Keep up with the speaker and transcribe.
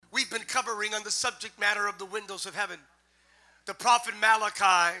covering on the subject matter of the windows of heaven. The prophet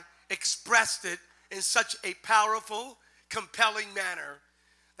Malachi expressed it in such a powerful, compelling manner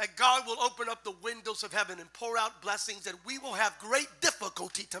that God will open up the windows of heaven and pour out blessings that we will have great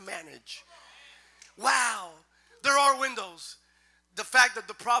difficulty to manage. Wow, there are windows. The fact that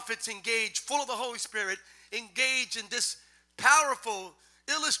the prophets engage, full of the Holy Spirit, engage in this powerful,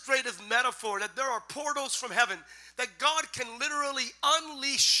 illustrative metaphor that there are portals from heaven, that God can literally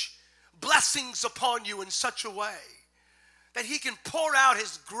unleash blessings upon you in such a way that he can pour out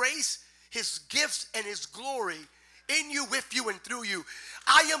his grace, his gifts, and his glory in you, with you, and through you.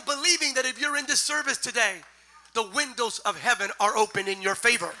 I am believing that if you're in this service today, the windows of heaven are open in your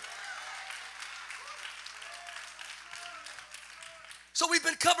favor. So we've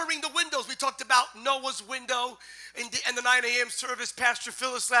been covering the windows. We talked about Noah's window in the 9 a.m. service. Pastor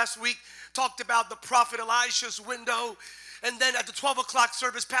Phyllis last week talked about the prophet Elisha's window. And then at the 12 o'clock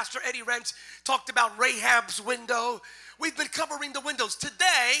service, Pastor Eddie Rentz talked about Rahab's window. We've been covering the windows. Today,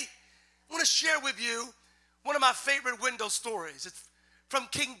 I want to share with you one of my favorite window stories. It's from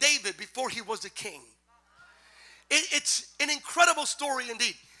King David before he was a king. It's an incredible story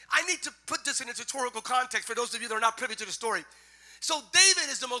indeed. I need to put this in its historical context for those of you that are not privy to the story. So David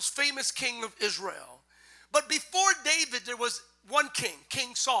is the most famous king of Israel. But before David, there was one king,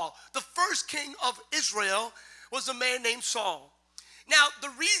 King Saul. The first king of Israel was a man named Saul. Now, the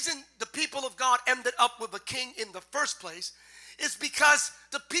reason the people of God ended up with a king in the first place is because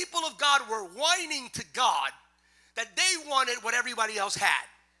the people of God were whining to God that they wanted what everybody else had.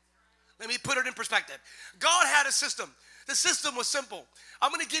 Let me put it in perspective. God had a system. The system was simple.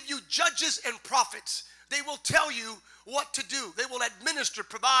 I'm going to give you judges and prophets. They will tell you what to do. They will administer,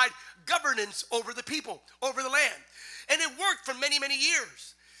 provide governance over the people, over the land. And it worked for many, many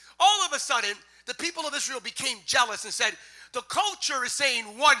years. All of a sudden, the people of Israel became jealous and said, the culture is saying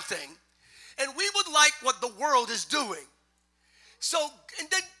one thing, and we would like what the world is doing. So, and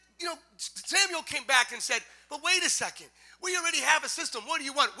then, Samuel came back and said, but wait a second. We already have a system. What do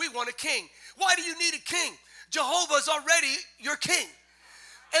you want? We want a king. Why do you need a king? Jehovah's already your king.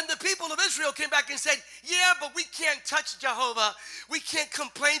 And the people of Israel came back and said, yeah, but we can't touch Jehovah. We can't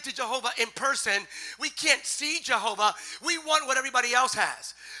complain to Jehovah in person. We can't see Jehovah. We want what everybody else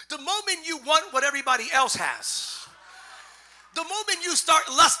has. The moment you want what everybody else has, the moment you start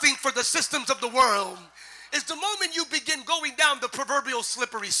lusting for the systems of the world, is the moment you begin going down the proverbial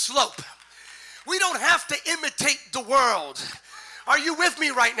slippery slope. We don't have to imitate the world. Are you with me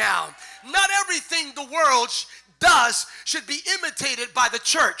right now? Not everything the world does should be imitated by the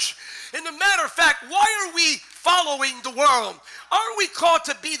church. In a matter of fact, why are we following the world? Aren't we called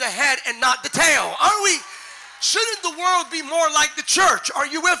to be the head and not the tail? Shouldn't the world be more like the church? Are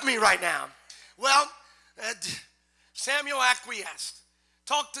you with me right now? Well, Samuel acquiesced,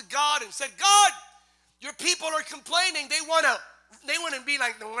 talked to God and said, God, your people are complaining. They want to be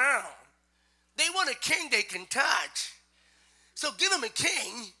like the world. They want a king they can touch. So give them a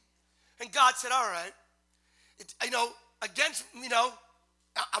king. And God said, all right.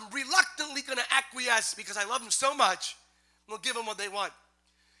 I'm reluctantly going to acquiesce because I love them so much. I'm going to give them what they want.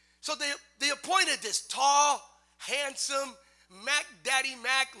 So they appointed this tall, handsome, Daddy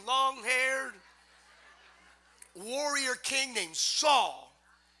Mac, long-haired warrior king named Saul.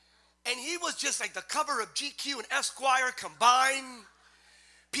 And he was just like the cover of GQ and Esquire combined.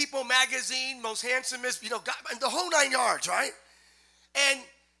 People magazine, most handsomest, and the whole 9 yards, right? And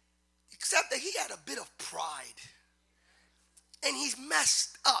except that he had a bit of pride. And he's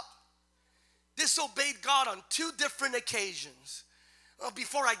messed up. Disobeyed God on 2 different occasions. Well,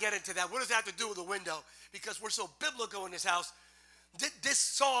 before I get into that, what does that have to do with the window? Because we're so biblical in this house. This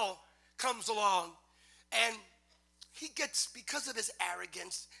Saul comes along, and he gets, because of his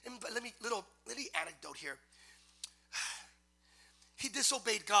arrogance, and little anecdote here. He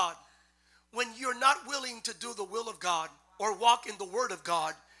disobeyed God. When you're not willing to do the will of God or walk in the word of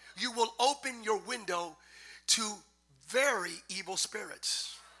God, you will open your window to very evil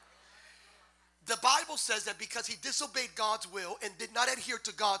spirits. The Bible says that because he disobeyed God's will and did not adhere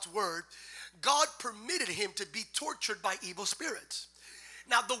to God's word, God permitted him to be tortured by evil spirits.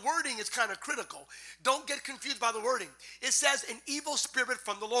 Now, the wording is kind of critical. Don't get confused by the wording. It says an evil spirit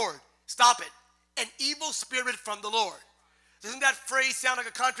from the Lord. Stop it. An evil spirit from the Lord. Doesn't that phrase sound like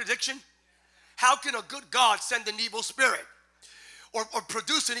a contradiction? How can a good God send an evil spirit or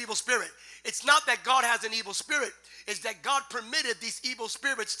produce an evil spirit? It's not that God has an evil spirit. It's that God permitted these evil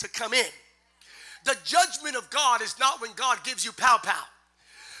spirits to come in. The judgment of God is not when God gives you pow-pow.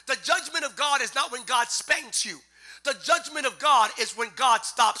 The judgment of God is not when God spanks you. The judgment of God is when God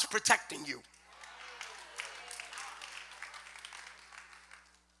stops protecting you.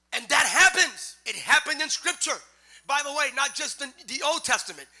 And that happens happens. It happened in Scripture. By the way, not just in the Old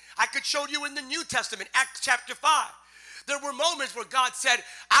Testament. I could show you in the New Testament, Acts chapter 5. There were moments where God said,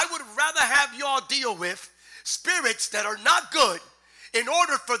 I would rather have y'all deal with spirits that are not good in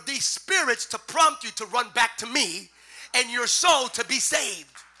order for these spirits to prompt you to run back to me and your soul to be saved.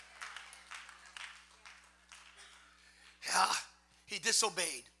 Yeah, he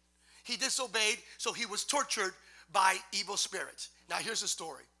disobeyed. He disobeyed, so he was tortured by evil spirits. Now here's the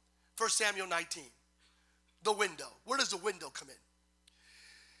story. 1 Samuel 19. The window. Where does the window come in?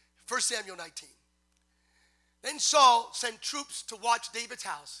 1 Samuel 19. Then Saul sent troops to watch David's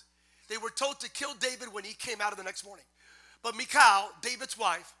house. They were told to kill David when he came out of the next morning. But Michal, David's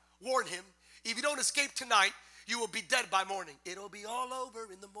wife, warned him, if you don't escape tonight, you will be dead by morning. It'll be all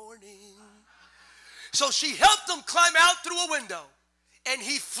over in the morning. So she helped him climb out through a window, and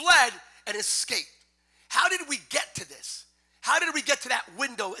he fled and escaped. How did we get to this? How did we get to that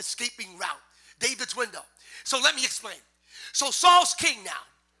window escaping route? David's window. So let me explain. So Saul's king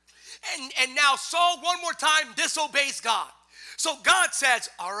now. And now Saul one more time disobeys God. So God says,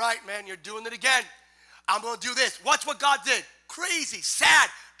 all right, man, you're doing it again. I'm going to do this. Watch what God did. Crazy, sad,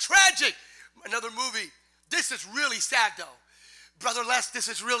 tragic. Another movie. This is really sad, though. Brother Les, this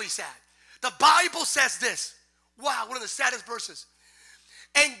is really sad. The Bible says this. Wow, one of the saddest verses.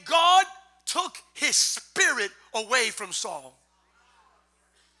 And God took his spirit away from Saul.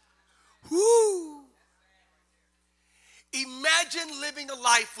 Whoo. Imagine living a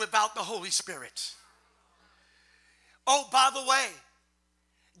life without the Holy Spirit. Oh, by the way,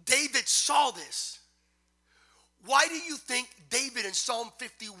 David saw this. Why do you think David in Psalm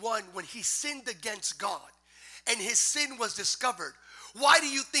 51, when he sinned against God and his sin was discovered, why do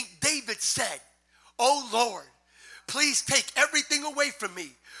you think David said, oh Lord, please take everything away from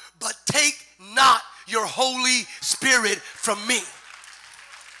me, but take not your Holy Spirit from me?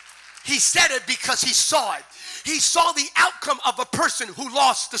 He said it because he saw it. He saw the outcome of a person who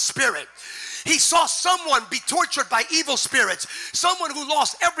lost the Spirit. He saw someone be tortured by evil spirits. Someone who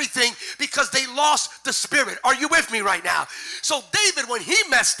lost everything because they lost the Spirit. Are you with me right now? So David, when he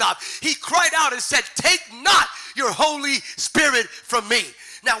messed up, he cried out and said, take not your Holy Spirit from me.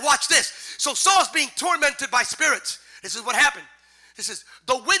 Now watch this. So Saul's being tormented by spirits. This is what happened. This is,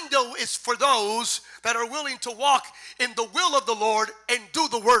 the window is for those that are willing to walk in the will of the Lord and do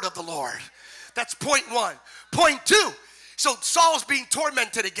the word of the Lord. That's point one. Point two, so Saul's being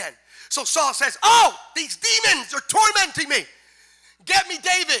tormented again. So Saul says, oh, these demons are tormenting me. Get me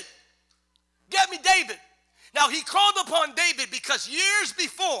David. Get me David. Now he called upon David because years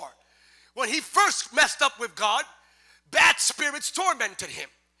before, when he first messed up with God, bad spirits tormented him.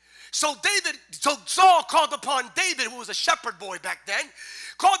 So Saul called upon David, who was a shepherd boy back then,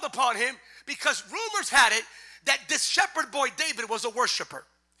 called upon him because rumors had it that this shepherd boy David was a worshiper.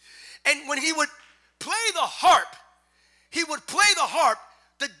 And when he would play the harp,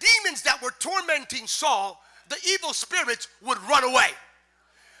 the demons that were tormenting Saul, the evil spirits would run away.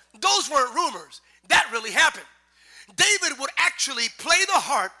 Those weren't rumors. That really happened. David would actually play the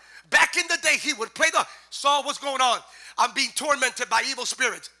harp. Back in the day, he would play the, Saul, what's going on? I'm being tormented by evil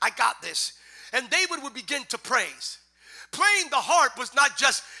spirits. I got this. And David would begin to praise. Playing the harp was not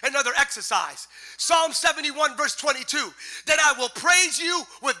just another exercise. Psalm 71 verse 22, that I will praise you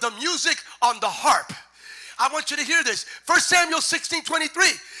with the music on the harp. I want you to hear this. 1 Samuel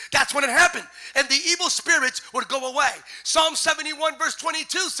 16:23, that's when it happened. And the evil spirits would go away. Psalm 71 verse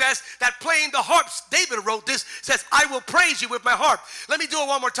 22 says that playing the harps, David wrote this, says, I will praise you with my harp. Let me do it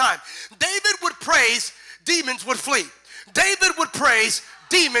one more time. David would praise, demons would flee. David would praise,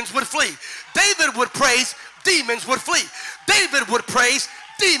 demons would flee. David would praise, demons would flee. David would praise,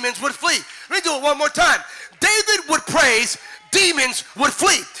 demons would flee. Let me do it one more time. David would praise, demons would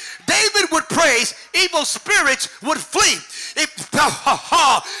flee. David would praise, evil spirits would flee.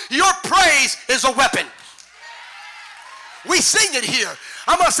 Your praise is a weapon. We sing it here.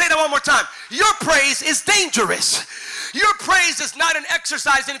 I'm going to say that one more time. Your praise is dangerous. Your praise is not an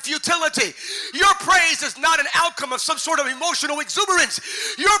exercise in futility. Your praise is not an outcome of some sort of emotional exuberance.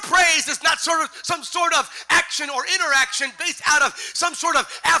 Your praise is not some sort of action or interaction based out of some sort of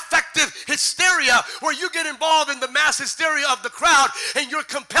affective hysteria where you get involved in the mass hysteria of the crowd and you're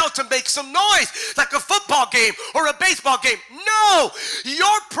compelled to make some noise like a football game or a baseball game. No,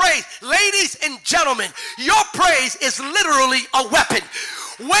 your praise, ladies and gentlemen, your praise is literally a weapon.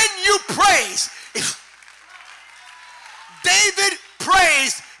 When you praise, David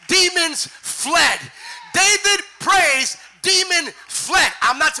praised, demons fled. David praised, demon fled.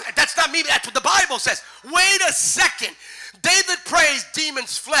 That's not me, that's what the Bible says. Wait a second. David praised,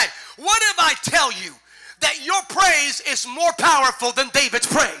 demons fled. What if I tell you that your praise is more powerful than David's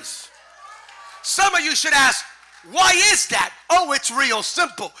praise? Some of you should ask, why is that? Oh, it's real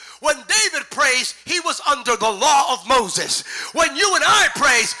simple. When David prays, he was under the law of Moses. When you and I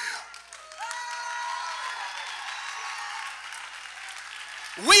praise,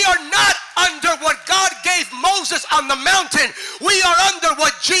 we are not under what God gave Moses on the mountain. We are under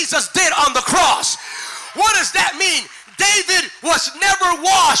what Jesus did on the cross. What does that mean? David was never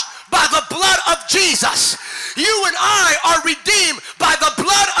washed by the blood of Jesus. You and I are redeemed by the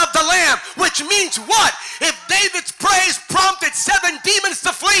blood of the Lamb, which means what? If David's praise prompted 7 demons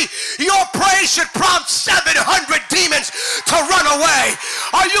to flee, your praise should prompt 700 demons to run away.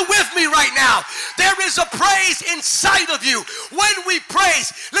 Are you with me right now? There is a praise inside of you. When we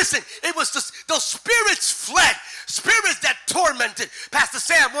praise, listen, it was the spirits fled. Spirits that tormented. Pastor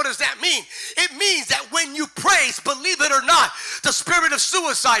Sam, what does that mean? It means that when you praise, believe it or not, the spirit of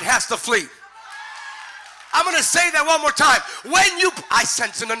suicide has to flee. I'm going to say that one more time. I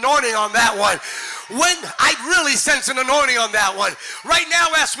sense an anointing on that one. I really sense an anointing on that one. Right now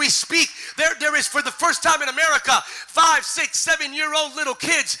as we speak, there is for the first time in America, 5, 6, 7-year-old little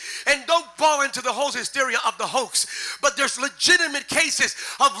kids, and don't fall into the whole hysteria of the hoax, but there's legitimate cases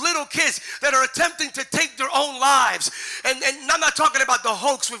of little kids that are attempting to take their own lives. And I'm not talking about the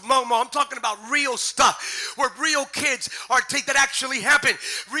hoax with Momo. I'm talking about real stuff where real kids that actually happened.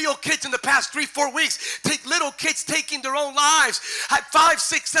 Real kids in the past 3-4 weeks, little kids taking their own lives at 5,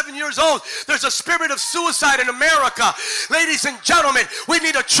 6, 7 years old. There's a spirit of suicide in America. Ladies and gentlemen, we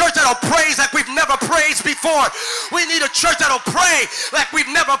need a church that'll praise like we've never praised before. We need a church that'll pray like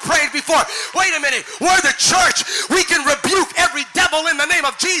we've never prayed before. Wait a minute, we're the church. We can rebuke every devil in the name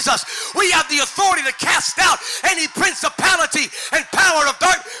of Jesus. We have the authority to cast out any principality and power of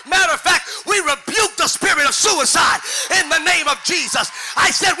darkness. Matter of fact, we rebuke the spirit of suicide in the name of Jesus. I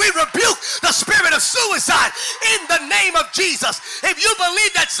said we rebuke the spirit of suicide in the name of Jesus. If you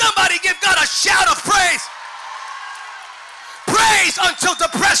believe that, somebody give God a shout of praise. Praise until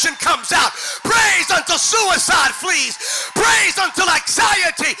depression comes out. Praise until suicide flees. Praise until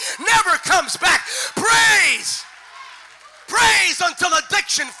anxiety never comes back. Praise. Praise until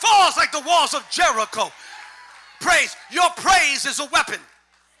addiction falls like the walls of Jericho. Praise. Your praise is a weapon.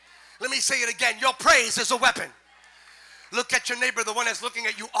 Let me say it again. Your praise is a weapon. Look at your neighbor, the one that's looking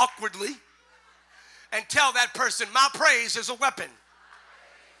at you awkwardly, and tell that person, my praise is a weapon.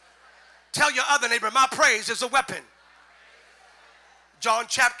 Tell your other neighbor, my praise is a weapon. John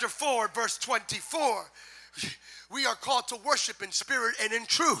chapter 4, verse 24. We are called to worship in spirit and in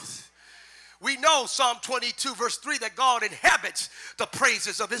truth. We know Psalm 22, verse 3, that God inhabits the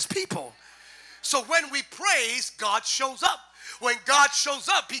praises of his people. So when we praise, God shows up. When God shows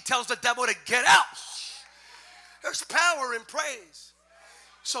up, he tells the devil to get out. There's power in praise.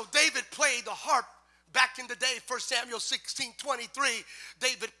 So David played the harp back in the day. 1 Samuel 16:23.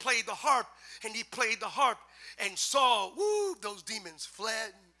 David played the harp, and he played the harp and saw, those demons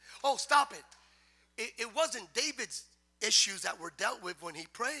fled. Oh, stop it. It wasn't David's issues that were dealt with when he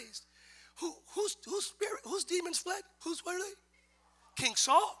praised. Whose demons fled? Whose were they? King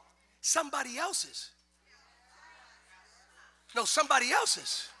Saul. Somebody else's. No, somebody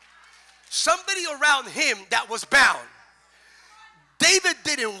else's. Somebody around him that was bound. David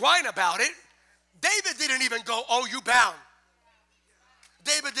didn't whine about it. David didn't even go, oh, you bound.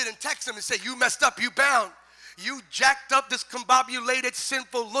 David didn't text him and say, you messed up, you bound. You jacked up, discombobulated,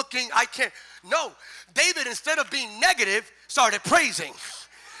 sinful looking, I can't. No, David, instead of being negative, started praising.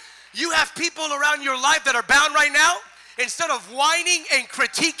 You have people around your life that are bound right now. Instead of whining and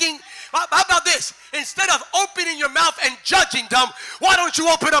critiquing, how about this? Instead of opening your mouth and judging them, why don't you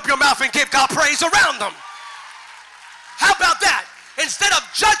open up your mouth and give God praise around them? How about that? Instead of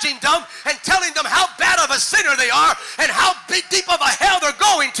judging them and telling them how bad of a sinner they are and how deep of a hell they're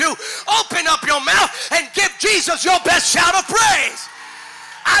going to, open up your mouth and give Jesus your best shout of praise.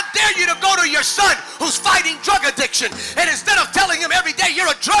 I dare you to go to your son who's fighting drug addiction, and instead of telling him every day you're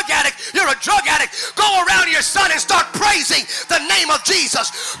a drug addict, go around your son and start praising the name of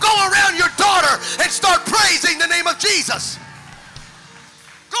Jesus. Go around your daughter and start praising the name of Jesus.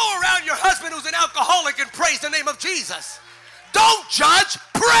 Go around your husband who's an alcoholic and praise the name of Jesus. Don't judge,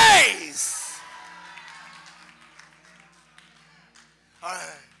 praise. All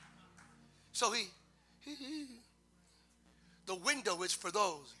right. So the window is for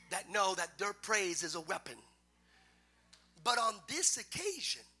those that know that their praise is a weapon. But on this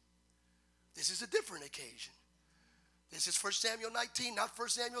occasion, this is a different occasion. This is 1 Samuel 19, not 1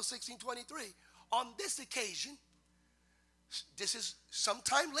 Samuel 16:23. On this occasion, this is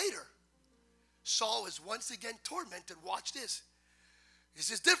sometime later, Saul is once again tormented. Watch this.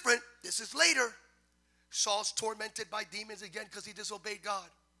 This is different. This is later. Saul's tormented by demons again because he disobeyed God.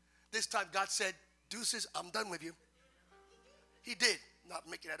 This time God said, deuces, I'm done with you. He did. Not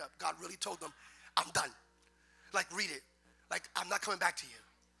making that up. God really told them, I'm done. Like, read it. Like, I'm not coming back to you.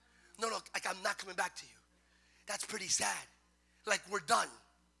 No, like, I'm not coming back to you. That's pretty sad. Like, we're done.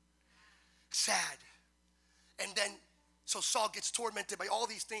 Sad. And then, so Saul gets tormented by all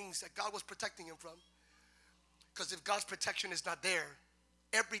these things that God was protecting him from. Because if God's protection is not there,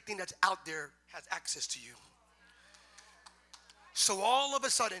 everything that's out there has access to you. So all of a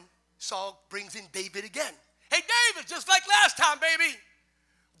sudden, Saul brings in David again. Hey, David, just like last time, baby.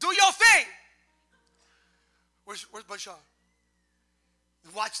 Do your thing. Where's Bashan?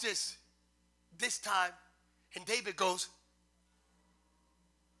 Watch this. This time, and David goes,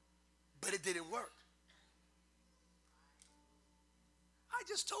 but it didn't work. I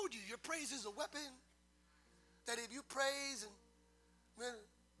just told you, your praise is a weapon. That if you praise and man,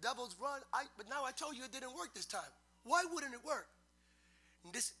 devils run, but now I told you it didn't work this time. Why wouldn't it work?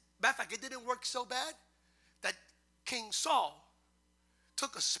 Matter of fact, it didn't work so bad that King Saul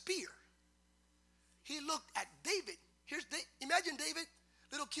took a spear. He looked at David. Imagine David,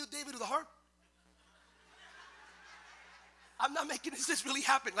 little cute David with a harp. I'm not making this. This really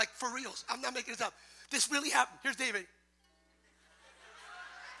happened, like for reals. I'm not making this up. This really happened. Here's David.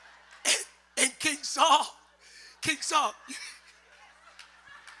 And King Saul.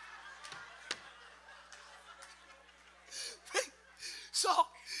 Saul,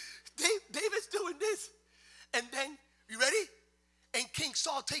 David's doing this. And then, you ready? And King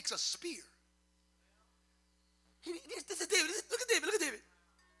Saul takes a spear. This is David. Look at David.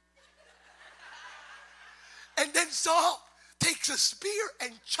 And then Saul takes a spear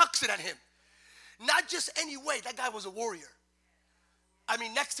and chucks it at him. Not just any way. That guy was a warrior. I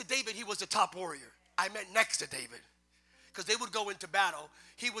mean, next to David, he was the top warrior. I meant next to David. Because they would go into battle.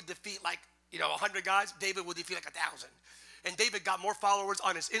 He would defeat 100 guys. David would defeat 1,000. And David got more followers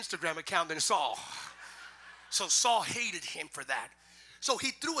on his Instagram account than Saul. So Saul hated him for that. So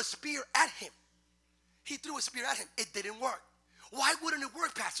he threw a spear at him. It didn't work. Why wouldn't it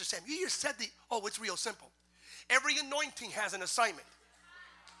work, Pastor Sam? You just said it's real simple. Every anointing has an assignment.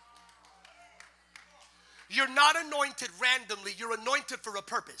 You're not anointed randomly. You're anointed for a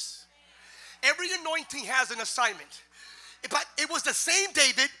purpose. Every anointing has an assignment. But it was the same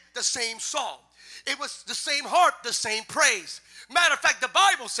David, the same Saul. It was the same heart, the same praise. Matter of fact, the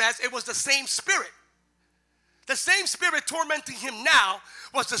Bible says it was the same spirit. The same spirit tormenting him now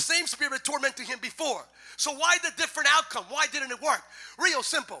was the same spirit tormenting him before. So why the different outcome? Why didn't it work? Real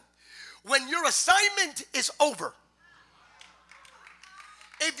simple. When your assignment is over,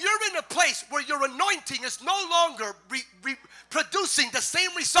 if you're in a place where your anointing is no longer producing the same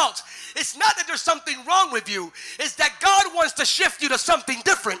results, it's not that there's something wrong with you. It's that God wants to shift you to something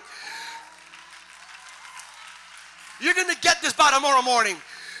different. You're going to get this by tomorrow morning.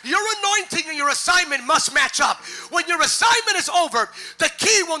 Your anointing and your assignment must match up. When your assignment is over, the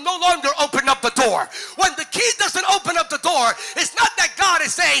key will no longer open up the door. When the key doesn't open up the door, it's not that God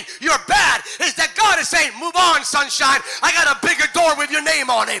is saying you're bad. It's that God is saying, move on, sunshine. I got a bigger door with your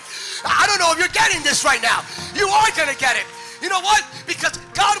name on it. I don't know if you're getting this right now. You are going to get it. You know what? Because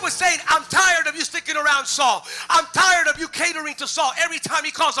God was saying, I'm tired of you sticking around Saul. I'm tired of you catering to Saul every time he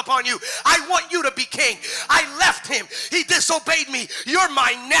calls upon you. I want you to be king. I left him. He disobeyed me. You're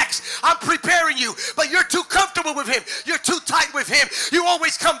my next. I'm preparing you. But you're too comfortable with him. You're too tight with him. You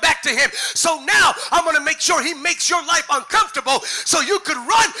always come back to him. So now I'm going to make sure he makes your life uncomfortable so you could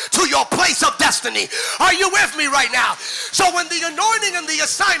run to your place of destiny. Are you with me right now? So when the anointing and the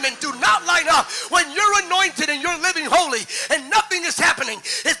assignment do not line up, when you're anointed and you're living holy, and nothing is happening,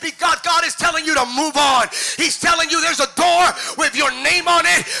 it's because God is telling you to move on. He's telling you there's a door with your name on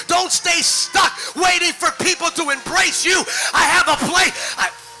it. Don't stay stuck waiting for people to embrace you. I have a place.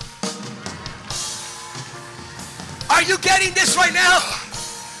 Are you getting this right now?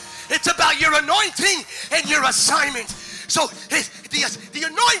 It's about your anointing and your assignment. So the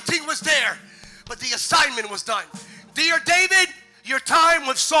anointing was there, but the assignment was done. Dear David, your time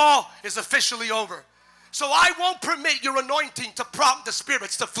with Saul is officially over. So I won't permit your anointing to prompt the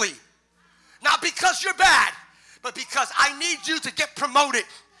spirits to flee. Not because you're bad, but because I need you to get promoted.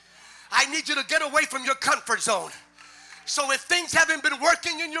 I need you to get away from your comfort zone. So if things haven't been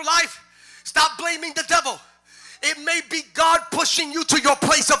working in your life, stop blaming the devil. It may be God pushing you to your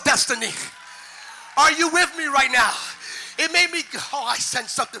place of destiny. Are you with me right now? It may be, I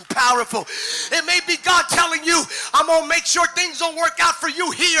sense something powerful. It may be God telling you, I'm going to make sure things don't work out for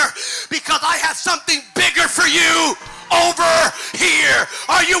you here because I have something bigger for you over here.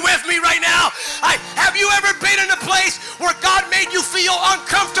 Are you with me right now? Have you ever been in a place where God made you feel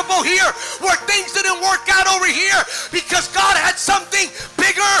uncomfortable here, where things didn't work out over here because God had something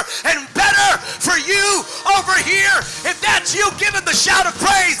bigger and better for you? over here. If that's you, give him the shout of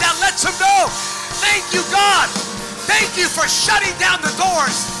praise that lets him know. Thank you, God. Thank you for shutting down the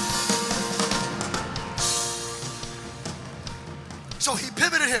doors. So he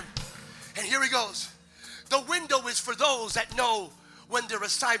pivoted him. And here he goes. The window is for those that know when their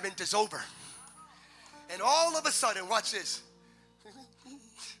assignment is over. And all of a sudden, watch this.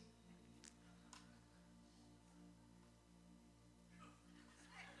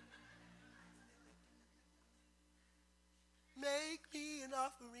 Make me an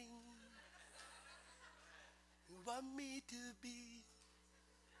offering. You want me to be.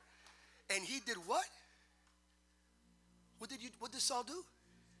 And he did what? What did Saul do?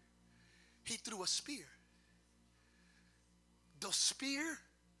 He threw a spear. The spear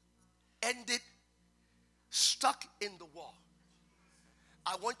ended stuck in the wall.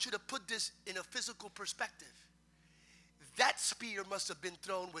 I want you to put this in a physical perspective. That spear must have been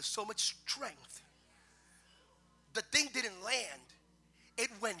thrown with so much strength. The thing didn't land. It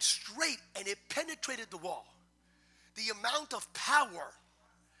went straight and it penetrated the wall. The amount of power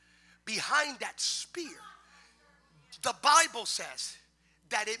behind that spear, the Bible says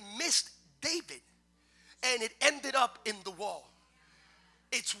that it missed David and it ended up in the wall.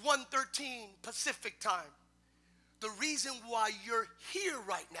 It's 1:13 Pacific time. The reason why you're here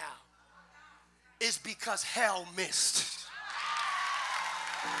right now is because hell missed.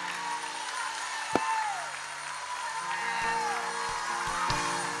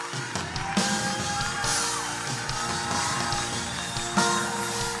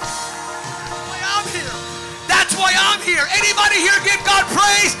 That's why I'm here. Anybody here give God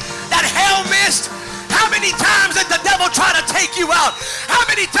praise that hell missed? How many times did the devil try to take you out? How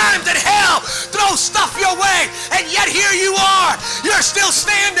many times did hell throw stuff your way? And yet here you are. You're still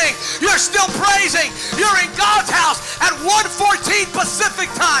standing. You're still praising. You're in God's house at 1:14 Pacific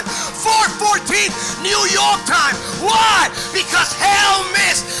time, 4:14 New York time. Why? Because hell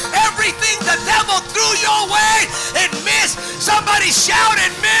missed. Everything the devil threw your way, it missed. Somebody shout,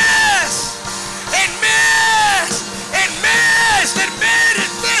 it missed. It missed. It missed. It missed.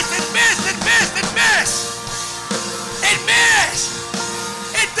 It missed. It missed. It missed. It missed. It missed.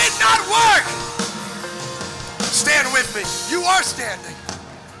 It did not work. Stand with me. You are standing.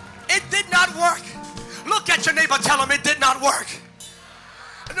 It did not work. Look at your neighbor. Tell him it did not work.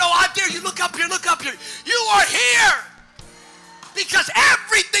 No, I dare you. Look up here. Look up here. You are here because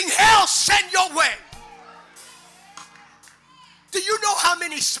everything else sent your way. Do you know how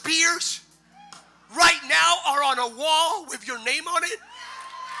many spears right now are on a wall with your name on it?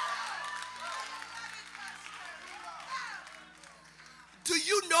 Do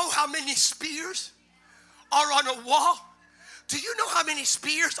you know how many spears are on a wall? Do you know how many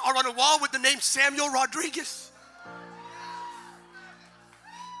spears are on a wall with the name Samuel Rodriguez?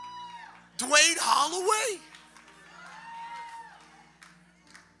 Dwayne Holloway?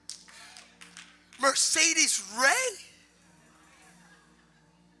 Mercedes Ray?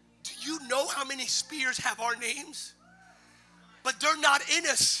 Do you know how many spears have our names? But they're not in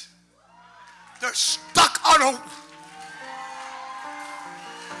us. They're stuck on a...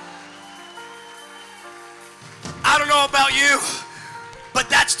 I don't know about you, but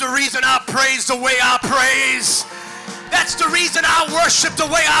that's the reason I praise the way I praise. That's the reason I worship the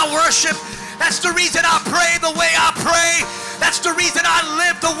way I worship. That's the reason I pray the way I pray. That's the reason I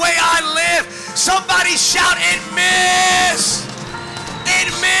live the way I live. Somebody shout, it missed. It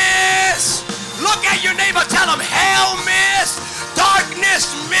missed. Look at your neighbor. Tell them, hell missed. Darkness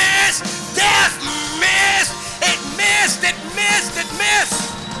missed. Death missed. It missed. It missed. It missed.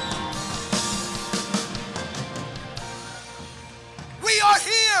 We are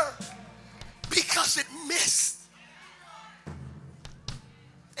here because it missed.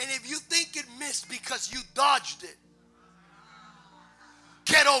 And if you think it missed because you dodged it,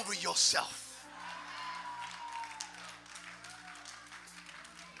 get over yourself.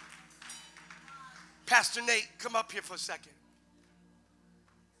 Pastor Nate, come up here for a second.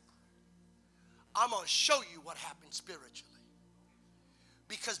 I'm going to show you what happened spiritually.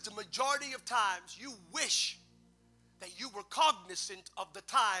 Because the majority of times you wish that you were cognizant of the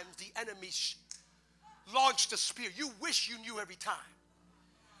times the enemy launched a spear. You wish you knew every time.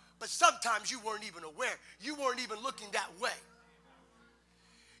 But sometimes you weren't even aware. You weren't even looking that way.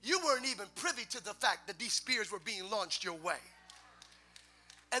 You weren't even privy to the fact that these spears were being launched your way.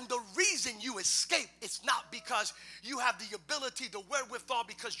 And the reason you escape is not because you have the ability, the wherewithal,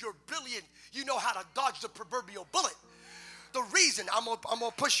 because you're brilliant. You know how to dodge the proverbial bullet. The reason, I'm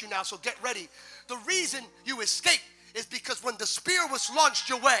gonna push you now, so get ready. The reason you escape is because when the spear was launched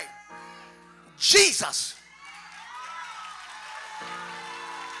your way, Jesus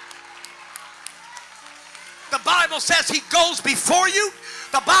The Bible says he goes before you.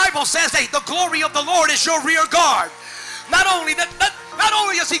 The Bible says, hey, the glory of the Lord is your rear guard. Not only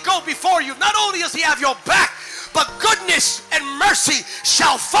does he go before you, not only does he have your back, but goodness and mercy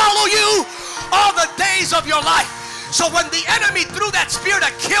shall follow you all the days of your life. So when the enemy threw that spear to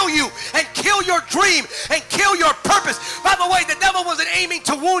kill you and kill your dream and kill your purpose, by the way, the devil wasn't aiming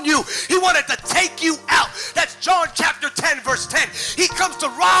to wound you. He wanted to take you out. That's John chapter 10, verse 10. He comes to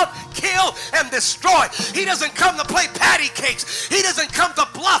rob, kill, and destroy. He doesn't come to play patty cakes. He doesn't come to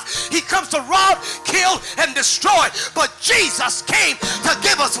bluff. He comes to rob, kill, and destroy. But Jesus came to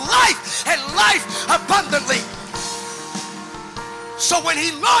give us life and life abundantly. So when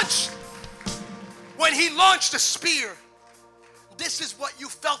he launched the spear, this is what you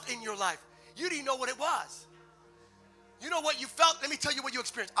felt in your life. You didn't know what it was. You know what you felt? Let me tell you what you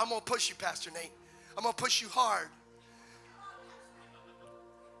experienced. I'm going to push you, Pastor Nate. I'm going to push you hard.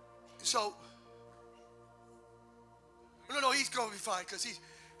 So, no, he's going to be fine because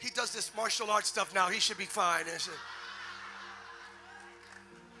he does this martial arts stuff now. He should be fine.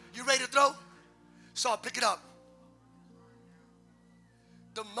 You ready to throw? So I'll pick it up.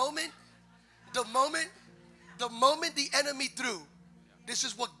 The moment the enemy threw, this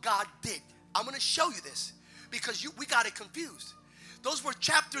is what God did. I'm going to show you this because we got it confused. Those were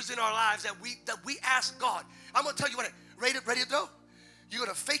chapters in our lives that we asked God. I'm going to tell you what. Ready to throw? You're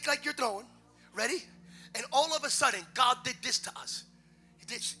going to fake like you're throwing. Ready? And all of a sudden, God did this to us. He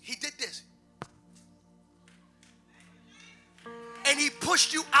did this. And he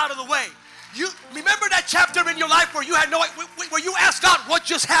pushed you out of the way. You remember that chapter in your life where you had where you asked God what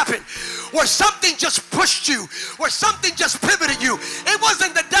just happened, where something just pushed you, where something just pivoted you. It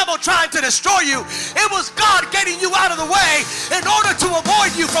wasn't the devil trying to destroy you. It was God getting you out of the way in order to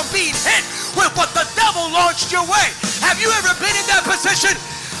avoid you from being hit with what the devil launched your way. Have you ever been in that position?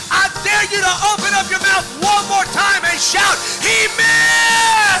 I dare you to open up your mouth one more time and shout, he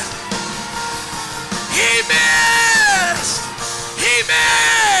missed! He missed! He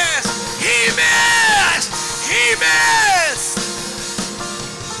missed! He missed! He missed!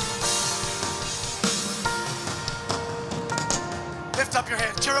 Lift up your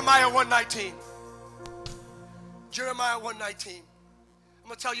hands. Jeremiah 1:19. Jeremiah 1:19. I'm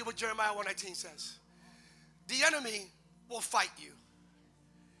going to tell you what Jeremiah 1:19 says. The enemy will fight you,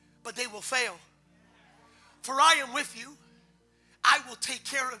 but they will fail. For I am with you. I will take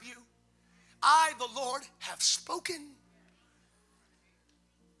care of you. I, the Lord, have spoken.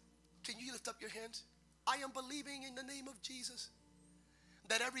 Can you lift up your hands? I am believing in the name of Jesus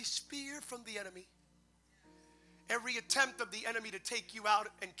that every spear from the enemy, every attempt of the enemy to take you out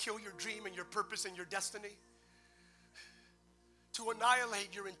and kill your dream and your purpose and your destiny, to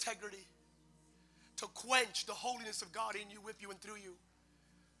annihilate your integrity, to quench the holiness of God in you, with you, and through you.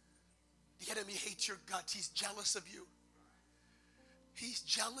 The enemy hates your guts. He's jealous of you. He's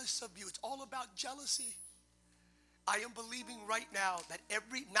jealous of you. It's all about jealousy. I am believing right now that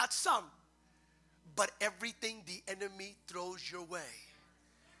not some, but everything the enemy throws your way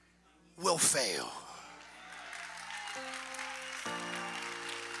will fail.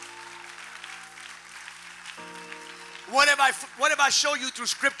 What if I show you through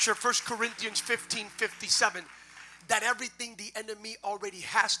scripture, 1 Corinthians 15:57, that everything the enemy already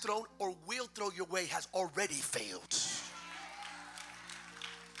has thrown or will throw your way has already failed?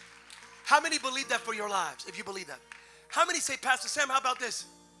 How many believe that for your lives, if you believe that? How many say, Pastor Sam, how about this?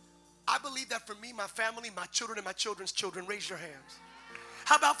 I believe that for me, my family, my children, and my children's children. Raise your hands.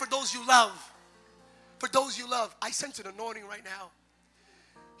 How about for those you love? For those you love, I sense an anointing right now.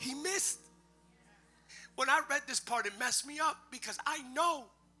 He missed. When I read this part, it messed me up because I know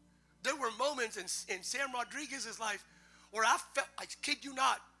there were moments in Sam Rodriguez's life where I felt, I kid you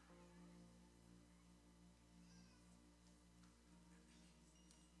not,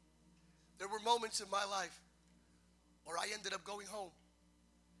 there were moments in my life where I ended up going home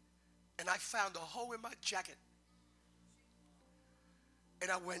and I found a hole in my jacket.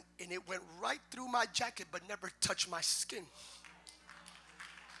 And it went right through my jacket but never touched my skin.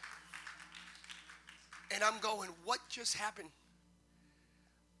 And I'm going, what just happened?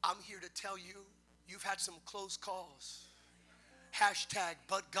 I'm here to tell you, you've had some close calls. Hashtag,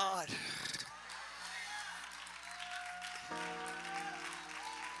 but God.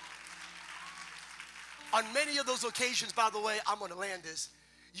 On many of those occasions, by the way, I'm going to land this,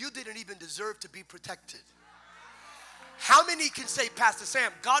 you didn't even deserve to be protected. How many can say, Pastor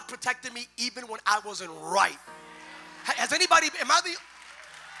Sam, God protected me even when I wasn't right? Has anybody,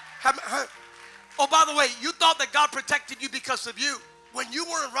 oh, by the way, you thought that God protected you because of you. When you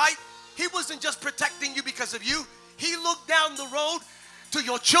weren't right, he wasn't just protecting you because of you. He looked down the road to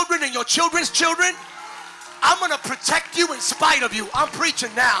your children and your children's children. I'm going to protect you in spite of you. I'm preaching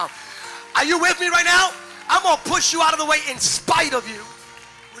now. Are you with me right now? I'm going to push you out of the way in spite of you.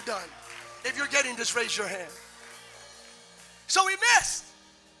 We're done. If you're getting this, raise your hand. So he missed.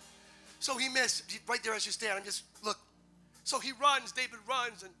 So he missed. Right there as you stand. I'm just, look. So he runs. David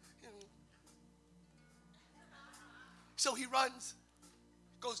runs. And so he runs.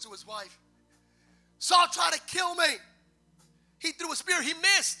 Goes to his wife. Saul tried to kill me. He threw a spear. He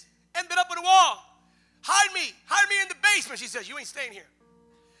missed. Ended up in a wall. Hide me in the basement. She says, you ain't staying here.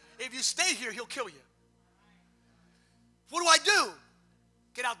 If you stay here, he'll kill you. What do I do?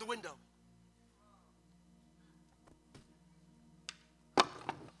 Get out the window.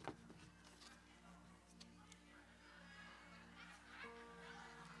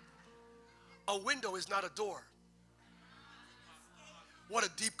 A window is not a door. What a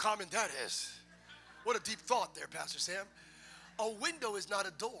deep comment that is. What a deep thought there, Pastor Sam. A window is not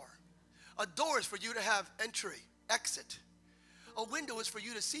a door. A door is for you to have entry, exit. A window is for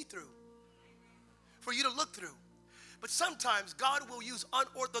you to see through, for you to look through. But sometimes God will use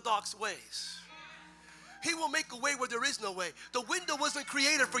unorthodox ways. He will make a way where there is no way. The window wasn't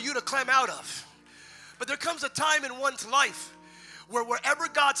created for you to climb out of. But there comes a time in one's life where wherever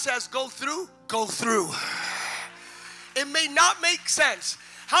God says go through, go through. It may not make sense.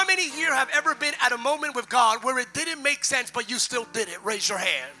 How many here have ever been at a moment with God where it didn't make sense, but you still did it? Raise your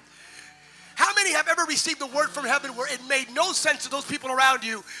hand. How many have ever received a word from heaven where it made no sense to those people around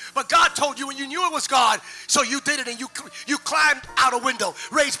you, but God told you and you knew it was God, so you did it and you climbed out a window?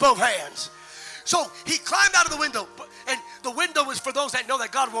 Raise both hands. So he climbed out of the window, and the window is for those that know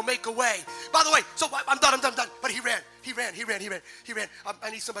that God will make a way. By the way, so I'm done. But he ran. I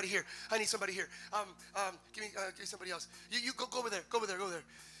need somebody here. Give me somebody else. You go over there. Go over there.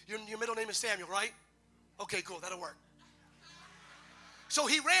 Your middle name is Samuel, right? Okay, cool. That'll work. So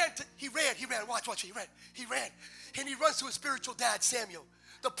he ran. Watch. He ran. And he runs to his spiritual dad, Samuel,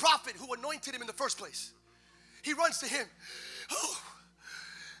 the prophet who anointed him in the first place. He runs to him. Oh,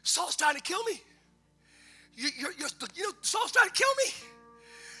 Saul's trying to kill me. Saul's trying to kill me.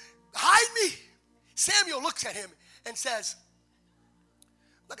 Hide me. Samuel looks at him and says,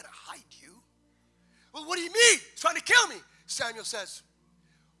 I'm not going to hide you. Well, what do you mean? He's trying to kill me. Samuel says,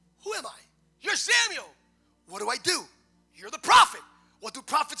 who am I? You're Samuel. What do I do? You're the prophet. What do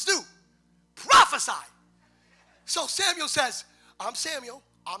prophets do? Prophesy. So Samuel says, I'm Samuel,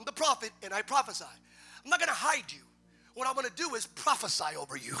 I'm the prophet, and I prophesy. I'm not going to hide you. What I'm going to do is prophesy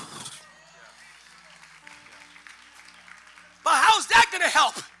over you. But how's that going to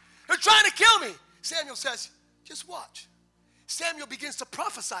help? They're trying to kill me. Samuel says, just watch. Samuel begins to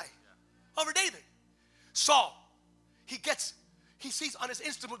prophesy over David. Saul, he sees on his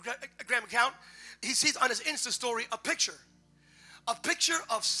Instagram account, he sees on his Insta story a picture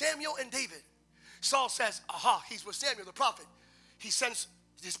of Samuel and David. Saul says, aha, he's with Samuel the prophet. He sends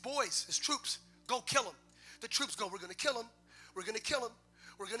his boys, his troops, go kill him. The troops go, we're going to kill him. We're going to kill him.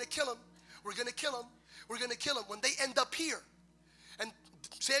 We're going to kill him. We're going to kill him. We're going to kill him. When they end up here, and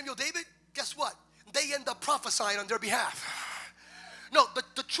Samuel, David, guess what? They end up prophesying on their behalf. No,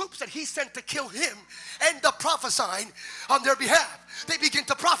 the troops that he sent to kill him end up prophesying on their behalf. They begin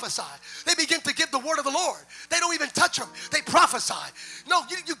to prophesy. They begin to give the word of the Lord. They don't even touch him. They prophesy. No,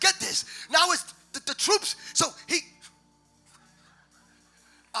 you get this. Now it's the troops. So hey,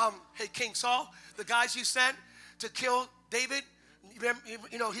 King Saul, the guys you sent to kill David,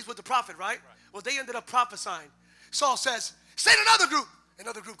 he's with the prophet, right? Well, they ended up prophesying. Saul says, send another group.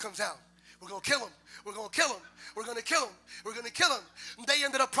 Another group comes out. We're going to kill him. We're going to kill him. We're going to kill him. We're going to kill him. And they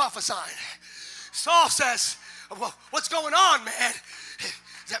ended up prophesying. Saul says, well, what's going on, man?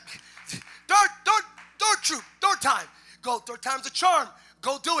 Third troop, third time. Go, third time's a charm.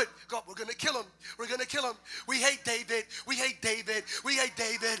 Go do it. Go. We're going to kill him. We're going to kill him. We hate David. We hate David. We hate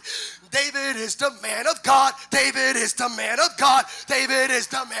David. David is the man of God. David is the man of God. David is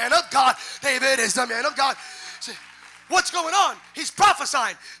the man of God. David is the man of God. What's going on? He's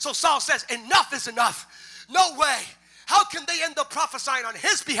prophesying. So Saul says, enough is enough. No way. How can they end up prophesying on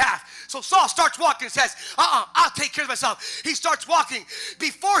his behalf? So Saul starts walking and says, I'll take care of myself. He starts walking.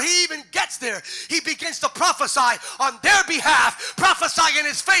 Before he even gets there, he begins to prophesy on their behalf, prophesy in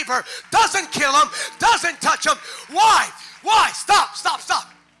his favor, doesn't kill him, doesn't touch him. Why? Stop.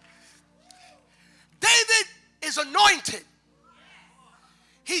 David is anointed.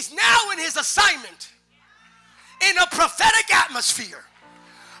 He's now in his assignment. In a prophetic atmosphere.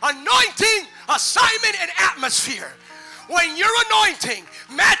 Anointing, assignment, and atmosphere. When your anointing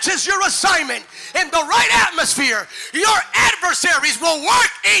matches your assignment in the right atmosphere, your adversaries will work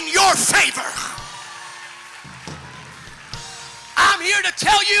in your favor. I'm here to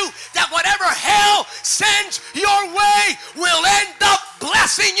tell you that whatever hell sends your way will end up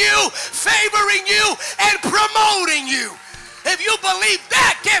blessing you, favoring you, and promoting you. If you believe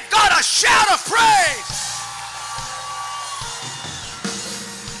that, give God a shout of praise.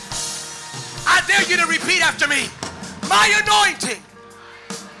 I dare you to repeat after me. My anointing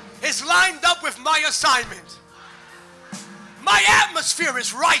is lined up with my assignment. My atmosphere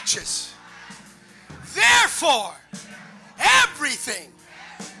is righteous. Therefore, everything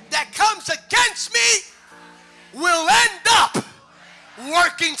that comes against me will end up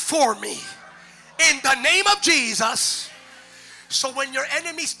working for me. In the name of Jesus. So when your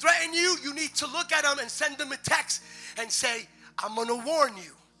enemies threaten you, you need to look at them and send them a text and say, I'm going to warn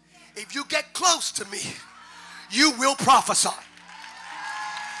you. If you get close to me, you will prophesy.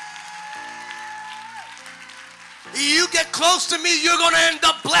 You get close to me, you're going to end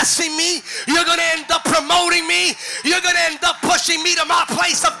up blessing me. You're going to end up promoting me. You're going to end up pushing me to my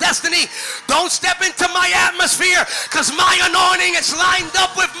place of destiny. Don't step into my atmosphere, because my anointing is lined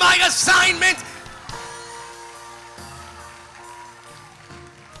up with my assignment.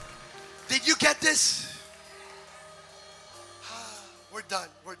 Did you get this? We're done.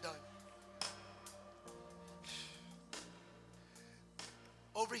 We're done.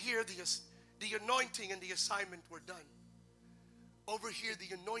 Over here, the anointing and the assignment were done. Over here,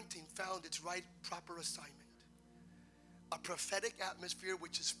 the anointing found its right, proper assignment. A prophetic atmosphere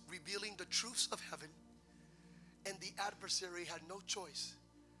which is revealing the truths of heaven, and the adversary had no choice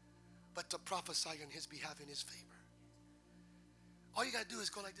but to prophesy on his behalf in his favor. All you got to do is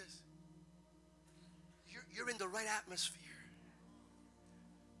go like this. You're in the right atmosphere.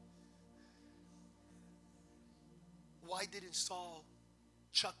 Why didn't Saul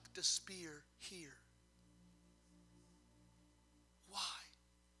chuck the spear here? Why?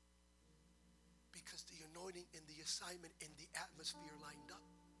 Because the anointing and the assignment in the atmosphere lined up.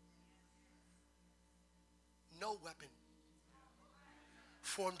 No weapon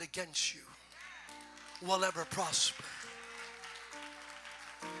formed against you will ever prosper.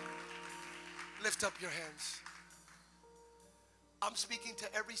 Lift up your hands. I'm speaking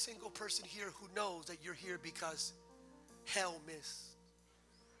to every single person here who knows that you're here because hell missed.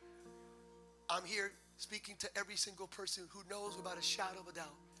 I'm here speaking to every single person who knows without a shadow of a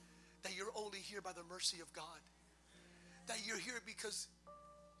doubt that you're only here by the mercy of God. That you're here because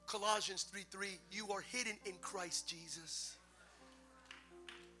Colossians 3:3, you are hidden in Christ Jesus.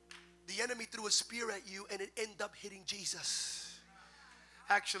 The enemy threw a spear at you and it ended up hitting Jesus.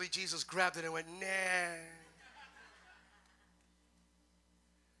 Actually, Jesus grabbed it and went, nah.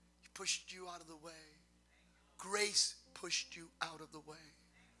 He pushed you out of the way. Grace pushed you out of the way.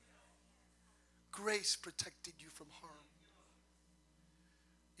 Grace protected you from harm.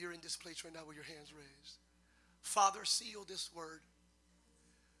 You're in this place right now with your hands raised. Father, seal this word.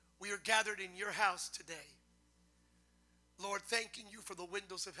 We are gathered in your house today. Lord, thanking you for the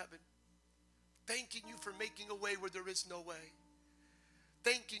windows of heaven. Thanking you for making a way where there is no way.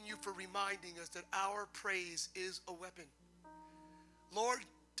 Thanking you for reminding us that our praise is a weapon. Lord,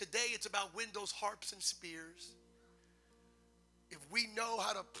 today it's about windows, harps, and spears. If we know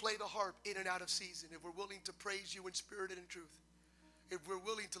how to play the harp in and out of season, if we're willing to praise you in spirit and in truth, if we're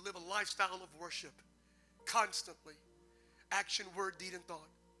willing to live a lifestyle of worship constantly, action, word, deed, and thought,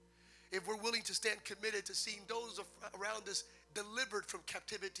 if we're willing to stand committed to seeing those around us delivered from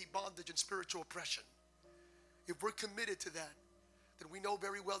captivity, bondage, and spiritual oppression, if we're committed to that, then we know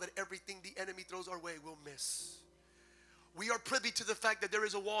very well that everything the enemy throws our way will miss. We are privy to the fact that there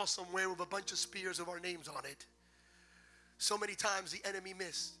is a wall somewhere with a bunch of spears of our names on it. So many times the enemy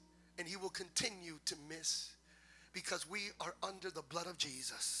missed, and he will continue to miss because we are under the blood of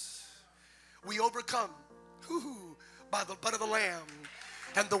Jesus. We overcome by the blood of the Lamb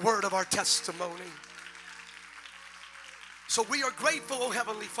and the word of our testimony. So we are grateful, oh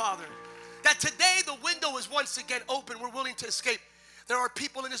Heavenly Father, that today the window is once again open. We're willing to escape. There are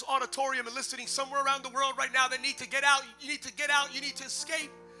people in this auditorium and listening somewhere around the world right now that need to get out. You need to get out. You need to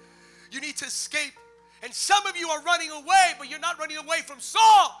escape. You need to escape. And some of you are running away, but you're not running away from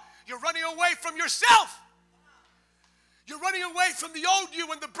Saul. You're running away from yourself. You're running away from the old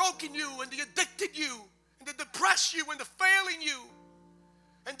you and the broken you and the addicted you and the depressed you and the failing you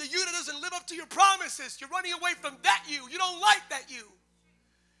and the you that doesn't live up to your promises. You're running away from that you. You don't like that you.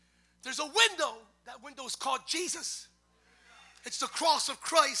 There's a window. That window is called Jesus. It's the cross of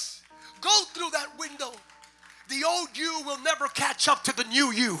Christ. Go through that window. The old you will never catch up to the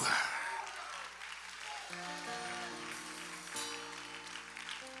new you.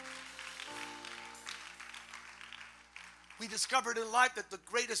 We discovered in life that the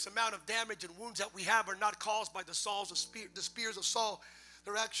greatest amount of damage and wounds that we have are not caused by the spears of Saul.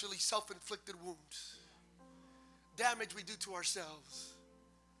 They're actually self-inflicted wounds. Damage we do to ourselves.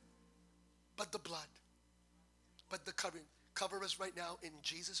 But the blood, but the covering. Cover us right now in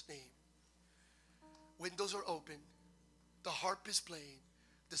Jesus' name. Windows are open. The harp is playing.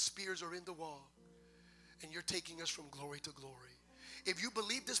 The spears are in the wall. And you're taking us from glory to glory. If you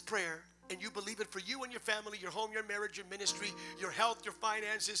believe this prayer, and you believe it for you and your family, your home, your marriage, your ministry, your health, your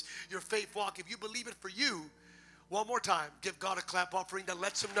finances, your faith walk, if you believe it for you, one more time, give God a clap offering that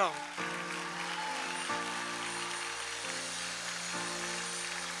lets him know.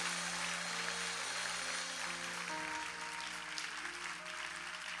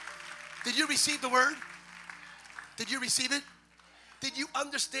 Did you receive the word? Did you receive it? Did you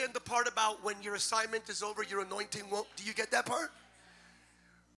understand the part about when your assignment is over, your anointing won't? Do you get that part?